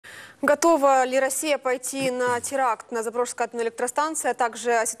Готова ли Россия пойти на теракт на Запорожской атомной электростанции, а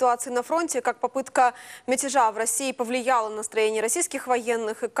также о ситуации на фронте, как попытка мятежа в России повлияла на настроение российских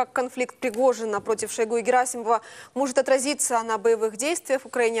военных и как конфликт Пригожина против Шойгу и Герасимова может отразиться на боевых действиях в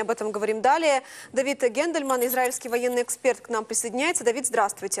Украине? Об этом говорим далее. Давид Гендельман, израильский военный эксперт, к нам присоединяется. Давид,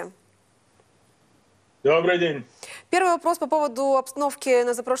 здравствуйте. Добрый день. Первый вопрос по поводу обстановки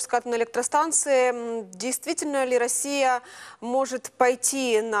на Запорожской атомной электростанции. Действительно ли Россия может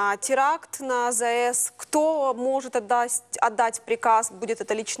пойти на теракт на ЗАЭС? Кто может отдать приказ? Будет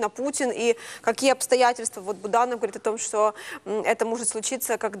это лично Путин? И какие обстоятельства? Вот Данное говорит о том, что это может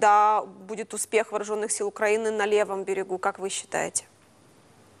случиться, когда будет успех вооруженных сил Украины на левом берегу. Как вы считаете?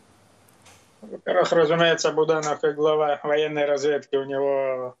 Во-первых, разумеется, Буданов, как глава военной разведки, у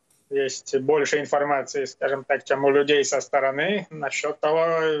него есть больше информации, скажем так, чем у людей со стороны насчет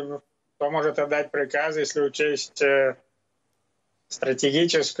того, кто может отдать приказ, если учесть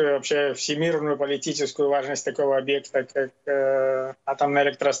стратегическую, вообще всемирную политическую важность такого объекта, как атомная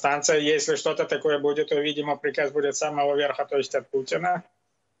электростанция. Если что-то такое будет, то, видимо, приказ будет с самого верха, то есть от Путина.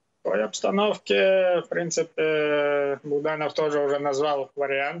 В той обстановке, в принципе, Буданов тоже уже назвал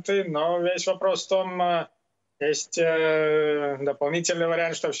варианты, но весь вопрос в том, есть дополнительный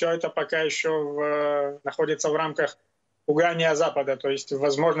вариант, что все это пока еще находится в рамках пугания Запада. То есть,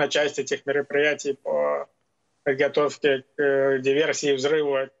 возможно, часть этих мероприятий по подготовке к диверсии и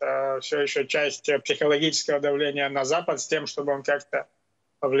взрыву — это все еще часть психологического давления на Запад с тем, чтобы он как-то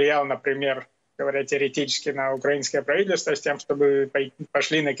повлиял, например, говоря теоретически, на украинское правительство, с тем, чтобы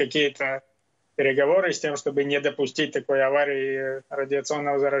пошли на какие-то переговоры, с тем, чтобы не допустить такой аварии,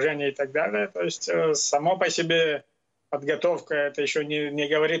 радиационного заражения и так далее. То есть само по себе подготовка — это еще не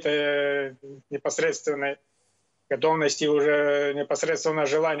говорит о непосредственной готовности, уже непосредственно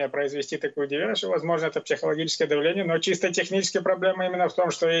желание произвести такую диверсию. Возможно, это психологическое давление, но чисто техническая проблема именно в том,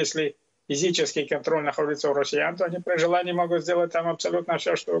 что если физический контроль находится у россиян, то они при желании могут сделать там абсолютно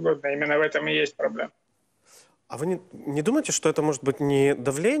все, что угодно. Именно в этом и есть проблема. А вы не думаете, что это может быть не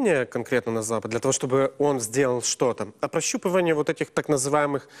давление конкретно на Запад, для того, чтобы он сделал что-то, а прощупывание вот этих так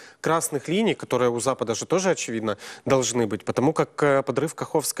называемых красных линий, которые у Запада же тоже, очевидно, должны быть, потому как подрыв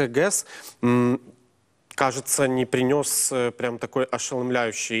Каховской ГЭС, кажется, не принес прям такой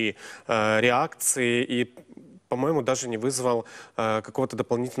ошеломляющей реакции и, по-моему, даже не вызвал какого-то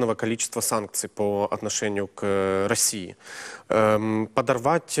дополнительного количества санкций по отношению к России.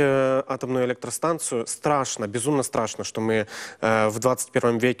 Подорвать атомную электростанцию страшно, безумно страшно, что мы в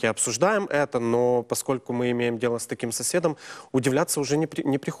 21 веке обсуждаем это, но поскольку мы имеем дело с таким соседом, удивляться уже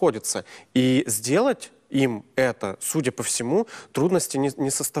не приходится. И сделать им это, судя по всему, трудности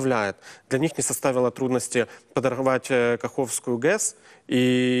не составляет. Для них не составило трудности подорвать Каховскую ГЭС,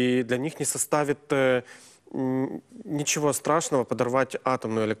 и для них не составит ничего страшного подорвать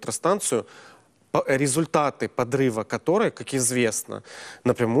атомную электростанцию, результаты подрыва которой, как известно,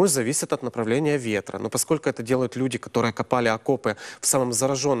 напрямую зависят от направления ветра. Но поскольку это делают люди, которые копали окопы в самом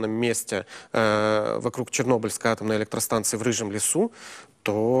зараженном месте вокруг Чернобыльской атомной электростанции в Рыжем лесу,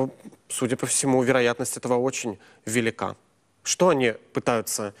 то, судя по всему, вероятность этого очень велика. Что они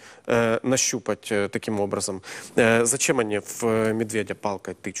пытаются нащупать таким образом? Зачем они в медведя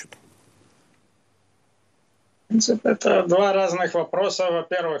палкой тычут? В принципе, это два разных вопроса.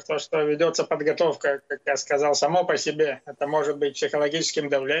 Во-первых, то, что ведется подготовка, как я сказал, само по себе, это может быть психологическим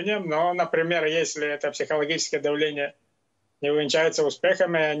давлением, но, например, если это психологическое давление не увенчается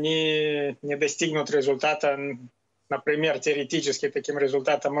успехами, они не достигнут результата, например, теоретически таким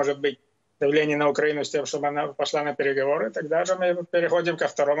результатом может быть давление на Украину с тем, чтобы она пошла на переговоры, тогда же мы переходим ко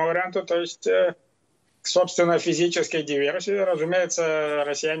второму варианту, то есть собственно, физической диверсии. Разумеется,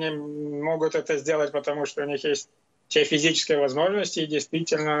 россияне могут это сделать, потому что у них есть все физические возможности. И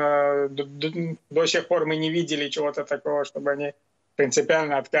действительно, до сих пор мы не видели чего-то такого, чтобы они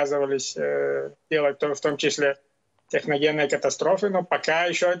принципиально отказывались делать, в том числе техногенные катастрофы. Но пока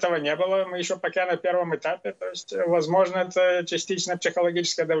еще этого не было. Мы еще пока на первом этапе. То есть, возможно, это частично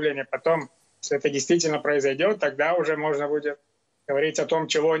психологическое давление. Потом, если это действительно произойдет, тогда уже можно будет говорить о том,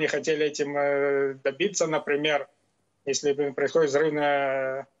 чего они хотели этим добиться. Например, если происходит взрыв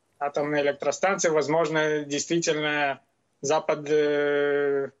на атомной электростанции, возможно, действительно Запад,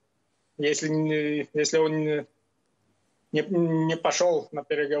 если он не пошел на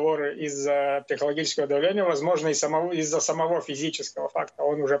переговоры из-за психологического давления, возможно, из-за самого физического факта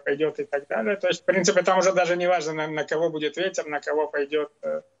он уже пойдет и так далее. То есть, в принципе, там уже даже не важно, на кого будет ветер, на кого пойдет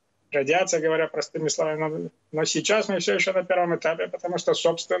радиация, говоря простыми словами. Но сейчас мы все еще на первом этапе, потому что,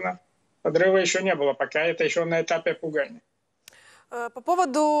 собственно, подрыва еще не было. Пока это еще на этапе пугания. По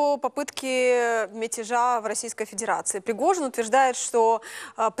поводу попытки мятежа в Российской Федерации. Пригожин утверждает, что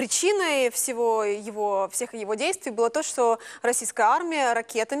причиной всех его действий было то, что российская армия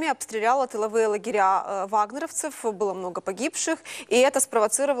ракетами обстреляла тыловые лагеря вагнеровцев, было много погибших, и это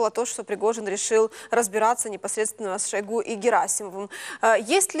спровоцировало то, что Пригожин решил разбираться непосредственно с Шойгу и Герасимовым.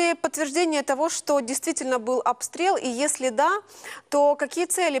 Есть ли подтверждение того, что действительно был обстрел, и если да, то какие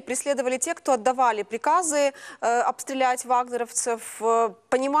цели преследовали те, кто отдавали приказы обстрелять вагнеровцев?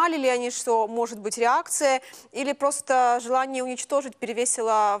 Понимали ли они, что может быть реакция, или просто желание уничтожить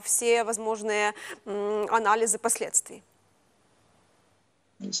перевесило все возможные анализы последствий?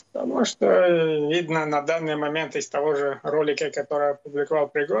 Из того, что видно на данный момент из того же ролика, который опубликовал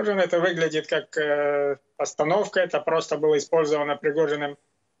Пригожин, это выглядит как постановка, это просто было использовано Пригожиным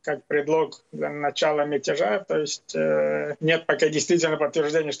как предлог для начала мятежа, то есть нет пока действительно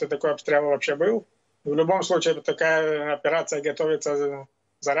подтверждения, что такой обстрел вообще был. В любом случае, такая операция готовится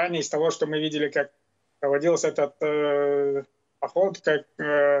заранее из того, что мы видели, как проводился этот поход,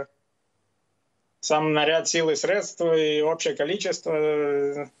 как сам наряд сил и средств и общее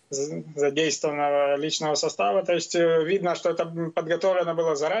количество задействованного личного состава. То есть видно, что это подготовлено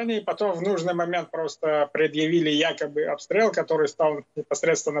было заранее, и потом в нужный момент просто предъявили якобы обстрел, который стал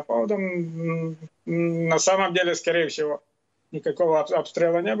непосредственно поводом. На самом деле, скорее всего, никакого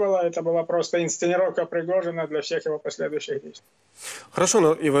обстрела не было, это была просто инсценировка Пригожина для всех его последующих действий. Хорошо,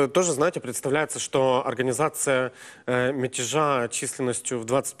 но и вы тоже знаете, представляется, что организация мятежа численностью в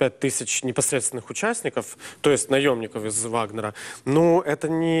 25 тысяч непосредственных участников, то есть наемников из Вагнера, ну, это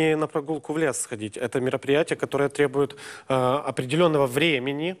не на прогулку в лес сходить, это мероприятие, которое требует определенного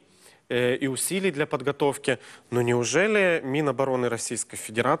времени и усилий для подготовки. Но неужели Минобороны Российской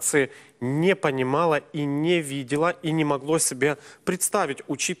Федерации не понимала и не видела, и не могло себе представить,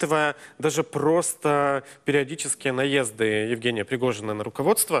 учитывая даже просто периодические наезды Евгения Пригожина на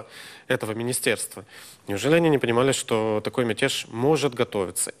руководство этого министерства? Неужели они не понимали, что такой мятеж может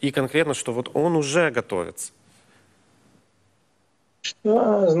готовиться? И конкретно, что вот он уже готовится?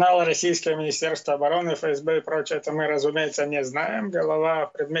 Что знало Российское Министерство обороны, ФСБ и прочее, это мы, разумеется, не знаем. Голова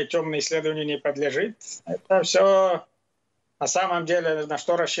в предмет темных исследований не подлежит. Это все на самом деле, на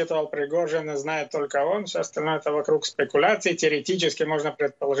что рассчитывал Пригожин, знает только он. Все остальное это вокруг спекуляций. Теоретически можно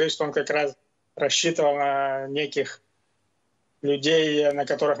предположить, что он как раз рассчитывал на неких людей, на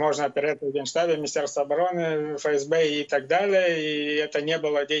которых можно оперировать в Генштабе, Министерство обороны, ФСБ и так далее. И это не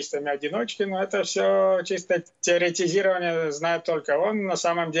было действиями одиночки, но это все чисто теоретизирование, знает только он. На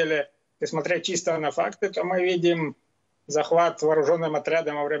самом деле, если смотреть чисто на факты, то мы видим захват вооруженным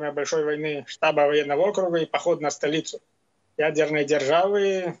отрядом во время Большой войны штаба военного округа и поход на столицу ядерной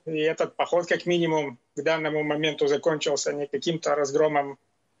державы. И этот поход, как минимум, к данному моменту закончился не каким-то разгромом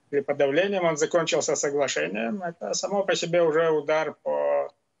или подавлением, он закончился соглашением. Это само по себе уже удар по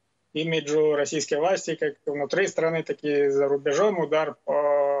имиджу российской власти, как внутри страны, так и за рубежом, удар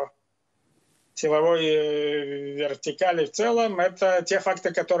по силовой вертикали в целом. Это те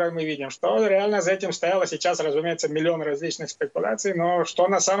факты, которые мы видим. Что реально за этим стояло сейчас, разумеется, миллион различных спекуляций, но что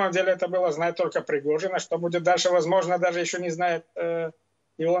на самом деле это было, знает только Пригожин, а что будет дальше, возможно, даже еще не знает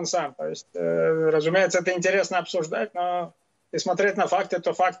и он сам. То есть, разумеется, это интересно обсуждать, но если смотреть на факты,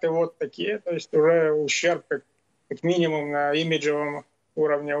 то факты вот такие. То есть уже ущерб, как минимум, на имиджевом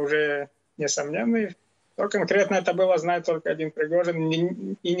уровне уже несомненный. То конкретно это было, знает только один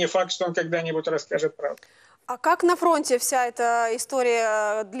Пригожин. И не факт, что он когда-нибудь расскажет правду. А как на фронте вся эта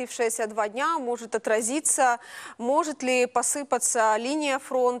история, длившаяся 2 дня, может отразиться? Может ли посыпаться линия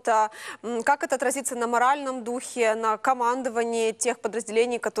фронта? Как это отразится на моральном духе, на командовании тех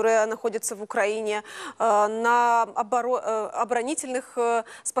подразделений, которые находятся в Украине, на оборонительных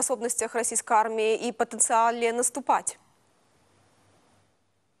способностях российской армии и потенциале наступать?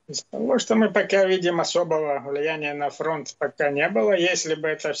 Из того, что мы пока видим, особого влияния на фронт пока не было. Если бы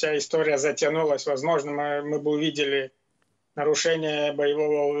эта вся история затянулась, возможно, мы бы увидели нарушение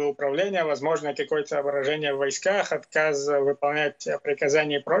боевого управления, возможно, какое-то выражение в войсках, отказ выполнять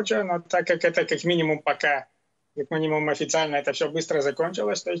приказания и прочее. Но так как это как минимум пока, как минимум официально это все быстро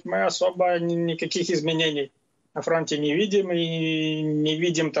закончилось, то есть мы особо никаких изменений на фронте не видим. И не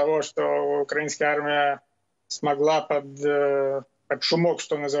видим того, что украинская армия смогла под шумок,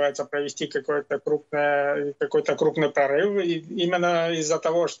 что называется, провести какой-то крупный прорыв. И именно из-за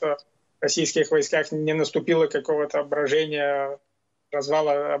того, что в российских войсках не наступило какого-то брожения,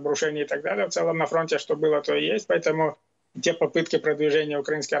 развала, обрушения и так далее. В целом на фронте что было, то и есть. Поэтому те попытки продвижения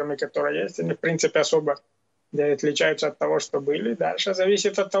украинской армии, которые есть, они в принципе особо не отличаются от того, что были. Дальше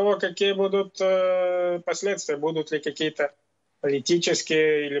зависит от того, какие будут последствия, будут ли какие-то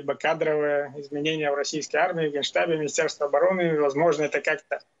политические либо кадровые изменения в российской армии, в Генштабе, Министерстве обороны. Возможно, это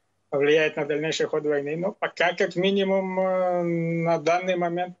как-то повлияет на дальнейший ход войны. Но пока, как минимум, на данный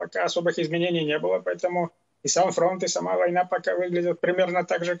момент пока особых изменений не было. Поэтому и сам фронт, и сама война пока выглядят примерно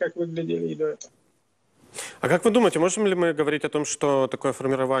так же, как выглядели и до этого. А как вы думаете, можем ли мы говорить о том, что такое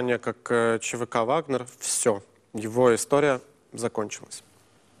формирование, как ЧВК «Вагнер», все, его история закончилась?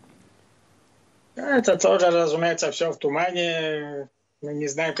 Это тоже, разумеется, все в тумане. Мы не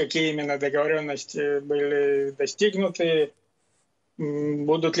знаем, какие именно договоренности были достигнуты.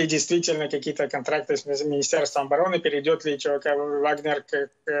 Будут ли действительно какие-то контракты с Министерством обороны, перейдет ли ЧВК «Вагнер»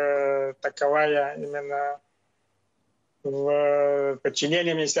 как таковая именно в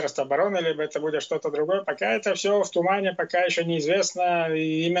подчинение Министерства обороны, либо это будет что-то другое. Пока это все в тумане, пока еще неизвестно.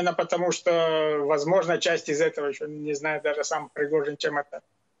 И именно потому, что, возможно, часть из этого еще не знает даже сам Пригожин, чем это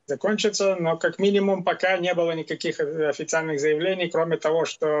закончится. Но как минимум пока не было никаких официальных заявлений, кроме того,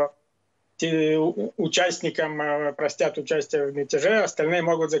 что участникам простят участие в мятеже, остальные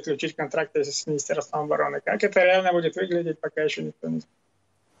могут заключить контракты с Министерством обороны. Как это реально будет выглядеть, пока еще никто не знает.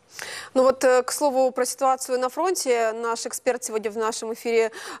 Ну вот, к слову, про ситуацию на фронте. Наш эксперт сегодня в нашем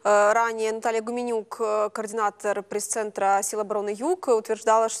эфире ранее, Наталья Гуменюк, координатор пресс-центра сил обороны Юг,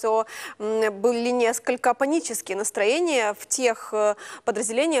 утверждала, что были несколько панические настроения в тех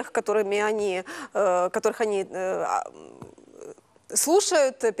подразделениях, которых они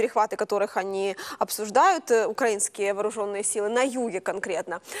слушают, перехваты которых они обсуждают, украинские вооруженные силы, на юге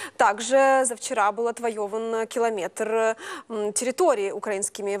конкретно. Также за вчера был отвоеван километр территории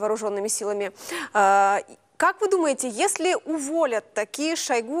украинскими вооруженными силами. Как вы думаете, если уволят такие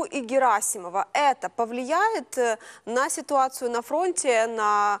Шойгу и Герасимова, это повлияет на ситуацию на фронте,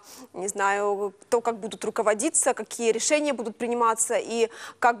 на, не знаю, то, как будут руководиться, какие решения будут приниматься и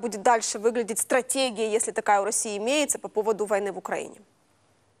как будет дальше выглядеть стратегия, если такая у России имеется, по поводу войны в Украине?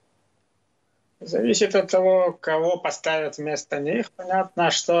 Зависит от того, кого поставят вместо них. Понятно,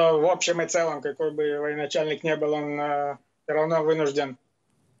 что в общем и целом, какой бы военачальник ни был, он все равно вынужден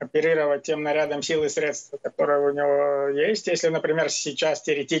оперировать тем нарядом сил и средств, которые у него есть. Если, например, сейчас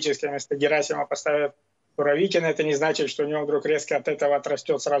теоретически вместо Герасимова поставят Суровикина, это не значит, что у него вдруг резко от этого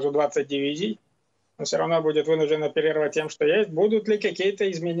отрастет сразу 20 дивизий. Он все равно будет вынужден оперировать тем, что есть. Будут ли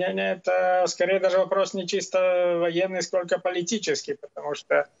какие-то изменения? Это скорее даже вопрос не чисто военный, сколько политический, потому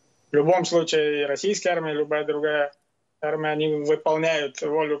что в любом случае российская армия, любая другая армия, они выполняют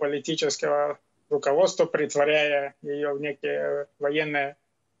волю политического руководства, притворяя ее в некие военные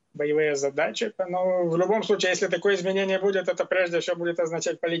боевые задачи. Но в любом случае, если такое изменение будет, это прежде всего будет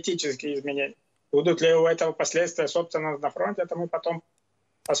означать политические изменения. Будут ли у этого последствия, собственно, на фронте, это мы потом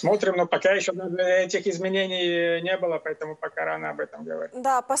посмотрим. Но пока еще этих изменений не было, поэтому пока рано об этом говорить.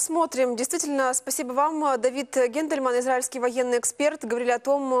 Да, посмотрим. Действительно, спасибо вам. Давид Гендельман, израильский военный эксперт, говорили о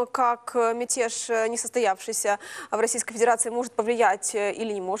том, как мятеж, не состоявшийся в Российской Федерации, может повлиять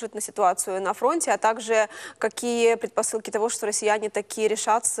или не может на ситуацию на фронте, а также какие предпосылки того, что россияне таки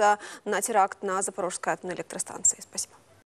решатся на теракт на Запорожской атомной электростанции. Спасибо.